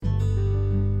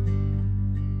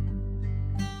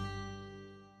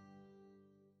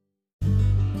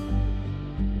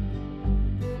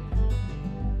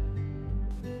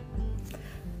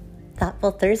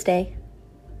Thoughtful Thursday.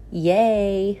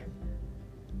 Yay!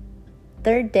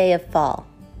 Third day of fall.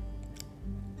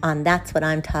 That's what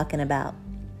I'm talking about.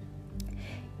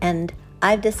 And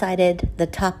I've decided the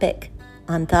topic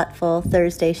on Thoughtful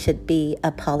Thursday should be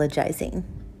apologizing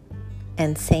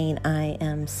and saying I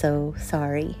am so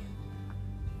sorry.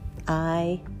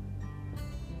 I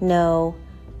know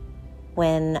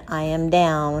when I am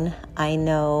down, I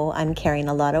know I'm carrying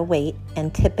a lot of weight,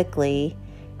 and typically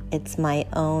it's my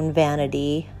own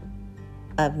vanity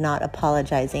of not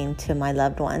apologizing to my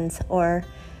loved ones or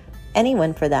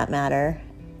anyone for that matter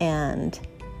and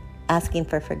asking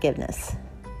for forgiveness.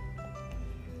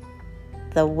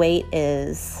 The weight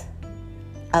is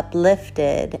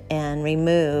uplifted and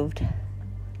removed,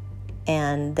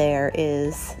 and there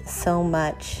is so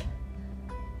much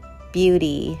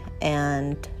beauty.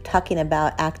 And talking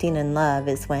about acting in love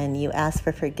is when you ask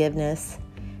for forgiveness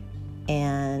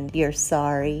and you're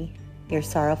sorry, your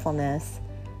sorrowfulness,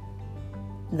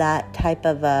 that type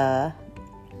of a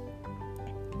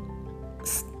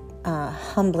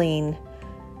humbling,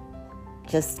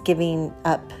 just giving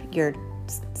up your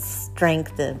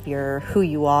strength of who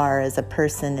you are as a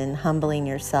person and humbling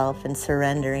yourself and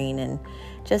surrendering and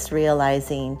just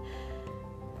realizing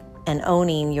and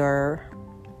owning your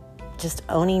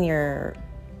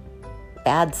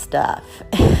bad stuff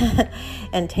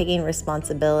and taking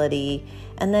responsibility,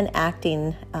 and then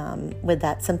acting with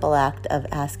that simple act of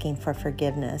asking for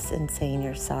forgiveness and saying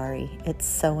you're sorry. It's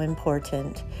so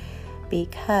important,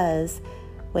 because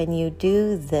when you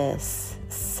do this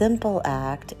simple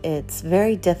act, it's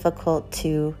very difficult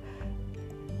to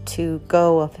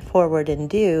go forward and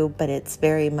do, but it's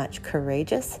very much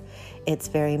courageous. It's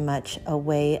very much a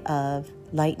way of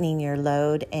lightening your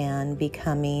load and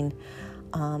becoming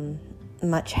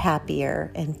much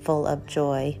happier and full of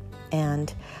joy.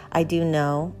 And I do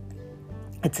know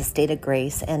it's a state of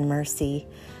grace and mercy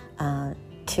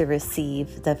to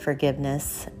receive the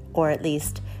forgiveness, or at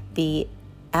least be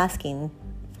asking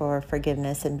for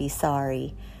forgiveness and be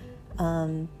sorry.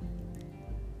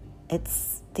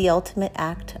 It's the ultimate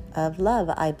act of love,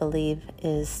 I believe,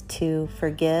 is to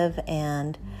forgive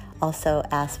and also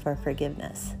ask for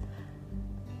forgiveness.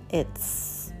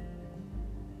 It's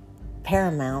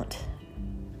paramount,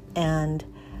 and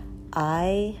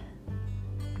I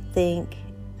think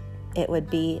it would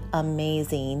be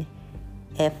amazing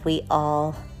if we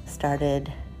all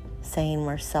started saying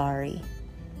we're sorry,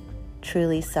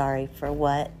 truly sorry for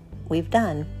what we've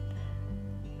done.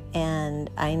 And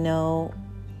I know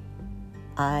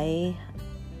I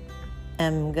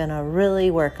am going to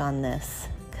really work on this,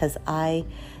 because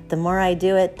the more I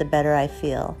do it, the better I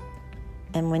feel.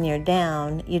 And when you're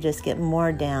down, you just get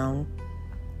more down.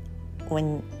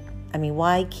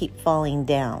 Why keep falling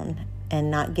down and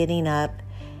not getting up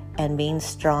and being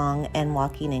strong and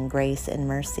walking in grace and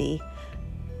mercy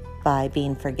by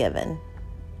being forgiven?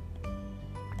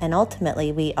 And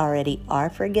ultimately, we already are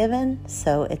forgiven,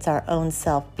 so it's our own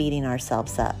self beating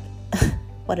ourselves up.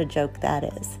 What a joke that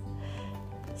is.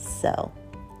 So,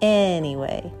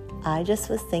 anyway, I just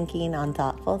was thinking on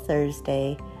Thoughtful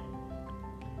Thursday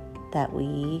that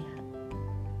we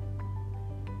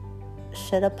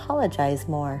should apologize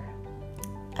more.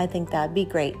 I think that'd be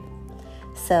great.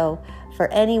 So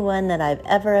for anyone that I've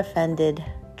ever offended,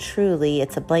 truly,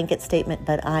 it's a blanket statement,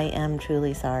 but I am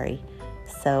truly sorry.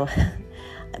 So,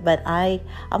 but I'm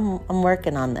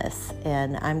working on this,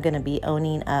 and I'm going to be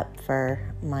owning up for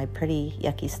my pretty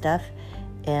yucky stuff,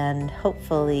 and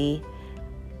hopefully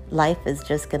life is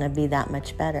just going to be that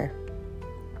much better.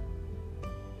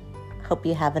 Hope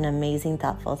you have an amazing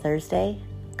Thoughtful Thursday,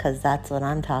 because that's what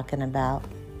I'm talking about.